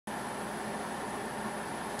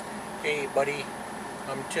Hey buddy,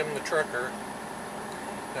 I'm Tim the Trucker.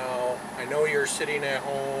 Now, I know you're sitting at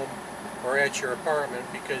home or at your apartment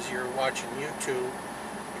because you're watching YouTube,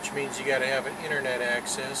 which means you gotta have an internet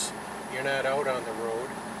access. You're not out on the road,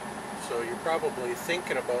 so you're probably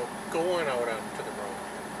thinking about going out onto the road.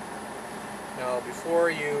 Now, before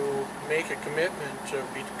you make a commitment to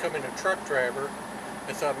becoming a truck driver,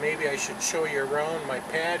 I thought maybe I should show you around my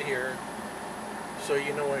pad here so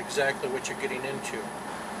you know exactly what you're getting into.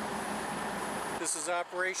 This is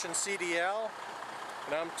Operation CDL,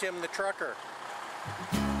 and I'm Tim the Trucker.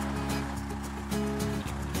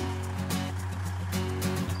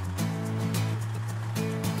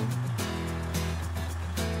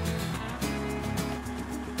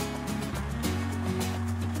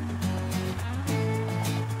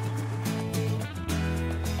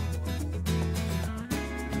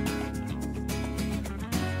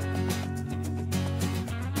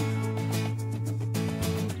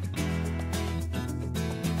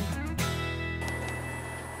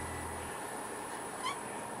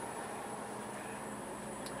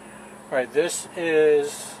 Alright, this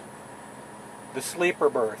is the sleeper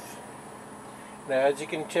berth. Now, as you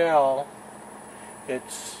can tell,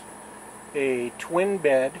 it's a twin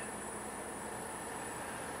bed.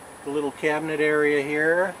 The little cabinet area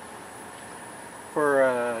here for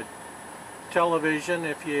a television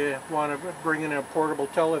if you want to bring in a portable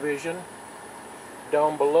television.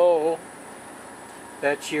 Down below,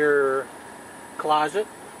 that's your closet.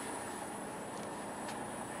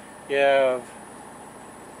 You have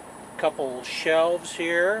couple shelves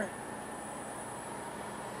here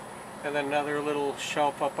and then another little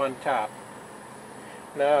shelf up on top.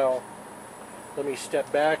 Now let me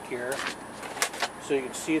step back here so you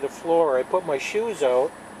can see the floor. I put my shoes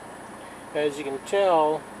out. As you can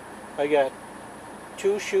tell, I got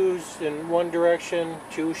two shoes in one direction,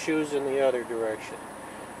 two shoes in the other direction,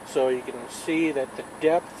 so you can see that the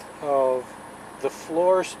depth of the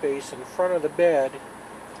floor space in front of the bed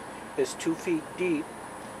is 2 feet deep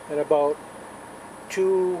and about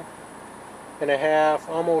 2.5,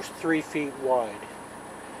 almost 3 feet wide.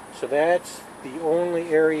 So that's the only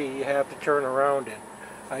area you have to turn around in.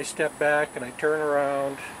 I step back and I turn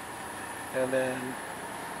around, and then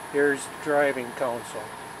here's driving console.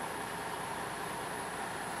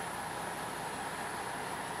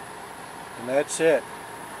 And that's it.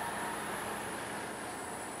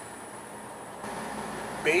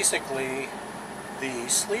 Basically, the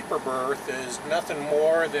sleeper berth is nothing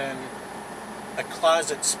more than a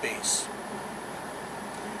closet space.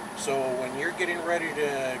 So when you're getting ready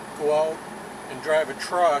to go out and drive a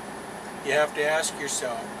truck, you have to ask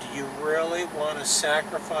yourself, do you really want to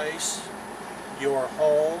sacrifice your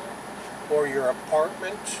home or your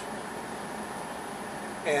apartment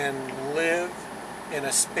and live in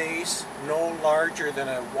a space no larger than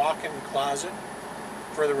a walk-in closet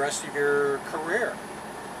for the rest of your career?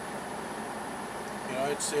 You know,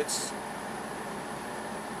 it's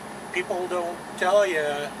people don't tell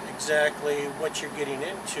you exactly what you're getting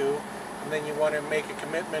into, and then you want to make a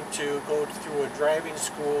commitment to go through a driving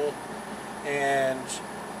school, and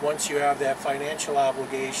once you have that financial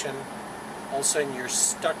obligation, all of a sudden you're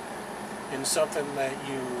stuck in something that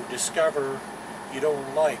you discover you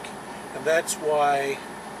don't like. And that's why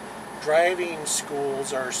driving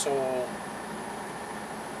schools are so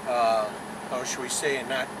how should we say,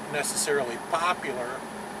 not necessarily popular,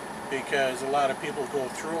 because a lot of people go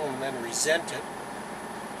through them and then resent it.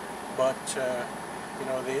 But you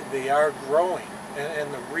know, they are growing,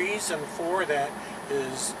 and the reason for that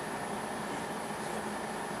is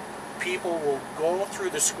people will go through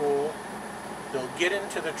the school, they'll get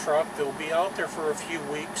into the truck, they'll be out there for a few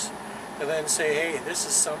weeks, and then say, hey, this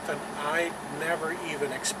is something I never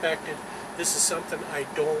even expected, this is something I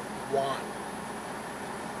don't want.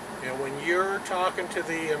 And when you're talking to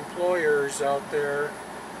the employers out there,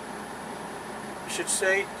 you should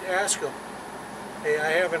say, ask them, hey,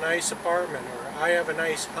 I have a nice apartment, or I have a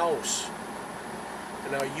nice house,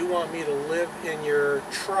 and now you want me to live in your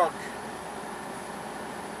truck.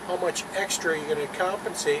 How much extra are you going to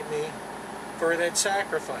compensate me for that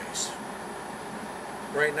sacrifice?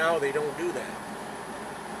 Right now they don't do that.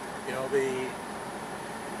 You know,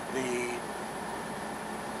 the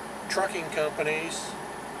trucking companies,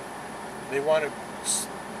 they want to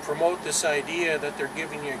promote this idea that they're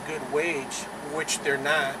giving you a good wage, which they're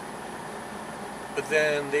not. But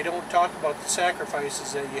then they don't talk about the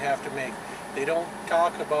sacrifices that you have to make. They don't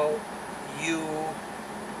talk about you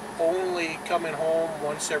only coming home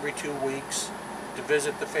once every 2 weeks to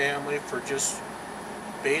visit the family for just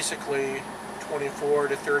basically 24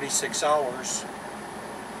 to 36 hours.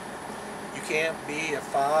 You can't be a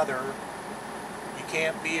father, you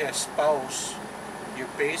can't be a spouse. You're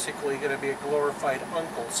basically going to be a glorified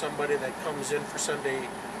uncle, somebody that comes in for Sunday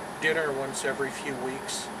dinner once every few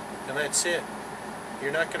weeks, and that's it.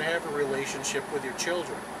 You're not going to have a relationship with your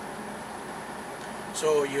children.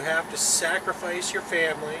 So you have to sacrifice your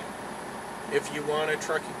family if you want a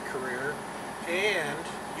trucking career, and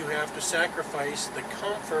you have to sacrifice the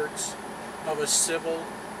comforts of a civil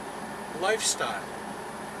lifestyle,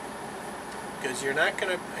 because you're not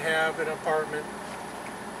going to have an apartment,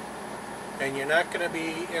 and you're not going to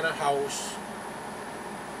be in a house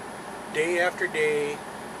day after day,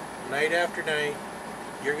 night after night.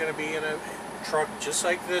 You're going to be in a truck just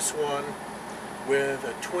like this one with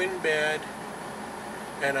a twin bed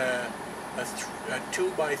and a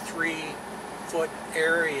 2x3 foot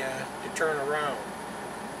area to turn around.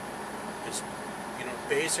 It's,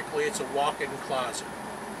 basically it's a walk-in closet.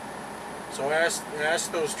 So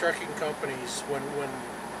ask those trucking companies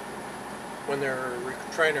when they're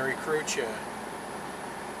trying to recruit you.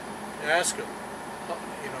 Ask them,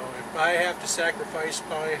 if I have to sacrifice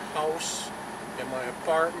my house and my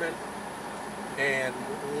apartment and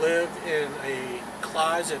live in a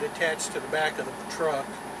closet attached to the back of the truck,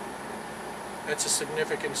 that's a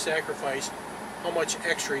significant sacrifice. How much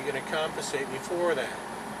extra are you going to compensate me for that?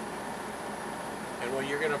 And what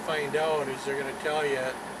you're going to find out is they're going to tell you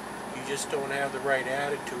you just don't have the right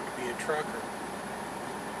attitude to be a trucker.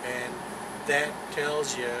 And that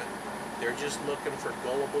tells you they're just looking for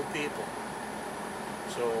gullible people.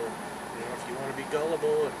 So, if you want to be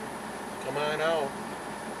gullible and come on out,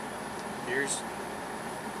 here's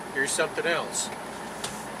something else.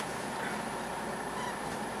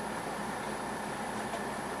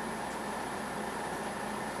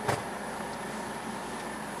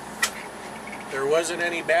 There wasn't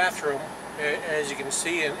any bathroom, as you can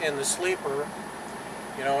see in the sleeper,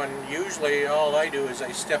 and usually all I do is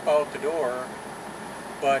I step out the door.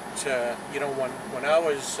 But when I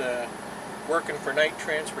was working for Knight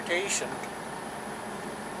Transportation,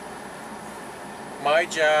 my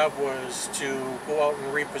job was to go out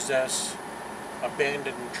and repossess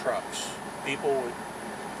abandoned trucks. People would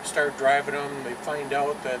start driving them, they'd find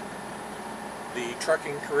out that the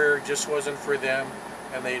trucking career just wasn't for them,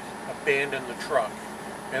 and they'd abandon the truck.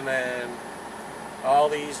 And then all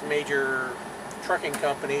these major trucking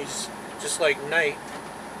companies, just like Knight,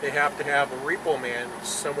 they have to have a repo man,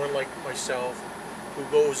 someone like myself, who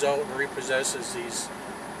goes out and repossesses these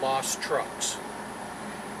lost trucks.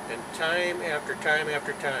 And time after time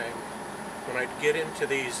after time, when I'd get into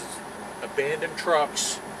these abandoned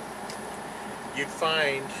trucks, you'd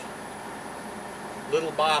find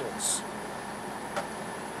little bottles.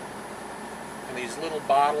 And these little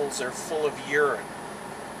bottles are full of urine.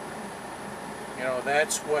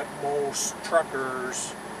 That's what most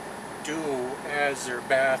truckers do as their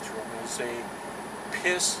bathroom, is they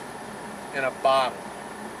piss in a bottle.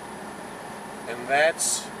 And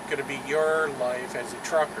that's going to be your life as a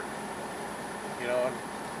trucker. And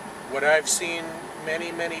what I've seen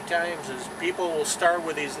many times is people will start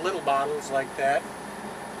with these little bottles like that,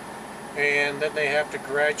 and then they have to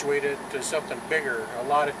graduate it to something bigger. A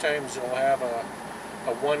lot of times they'll have a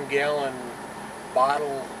 1 gallon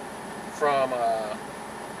bottle from a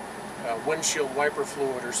windshield wiper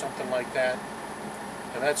fluid or something like that,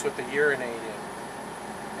 and that's what they urinate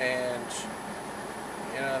in. And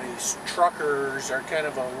these truckers are kind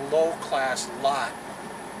of a low-class lot.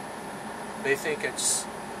 They think it's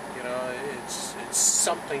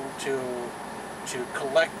something to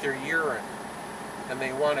collect their urine, and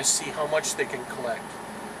they want to see how much they can collect.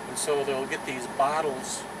 And so they'll get these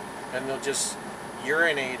bottles and they'll just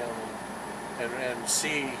urinate them and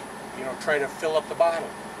see, try to fill up the bottle.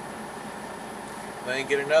 And then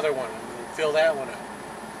get another one and fill that one up.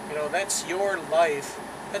 That's your life.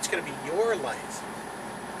 That's going to be your life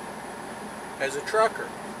as a trucker.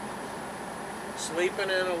 Sleeping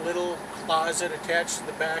in a little closet attached to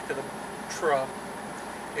the back of the truck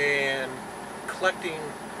and collecting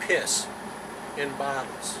piss in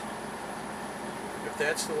bottles. If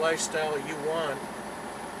that's the lifestyle you want,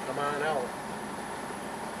 come on out.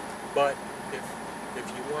 But if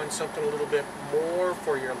you want something a little bit more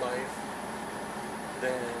for your life,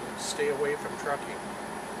 then stay away from trucking.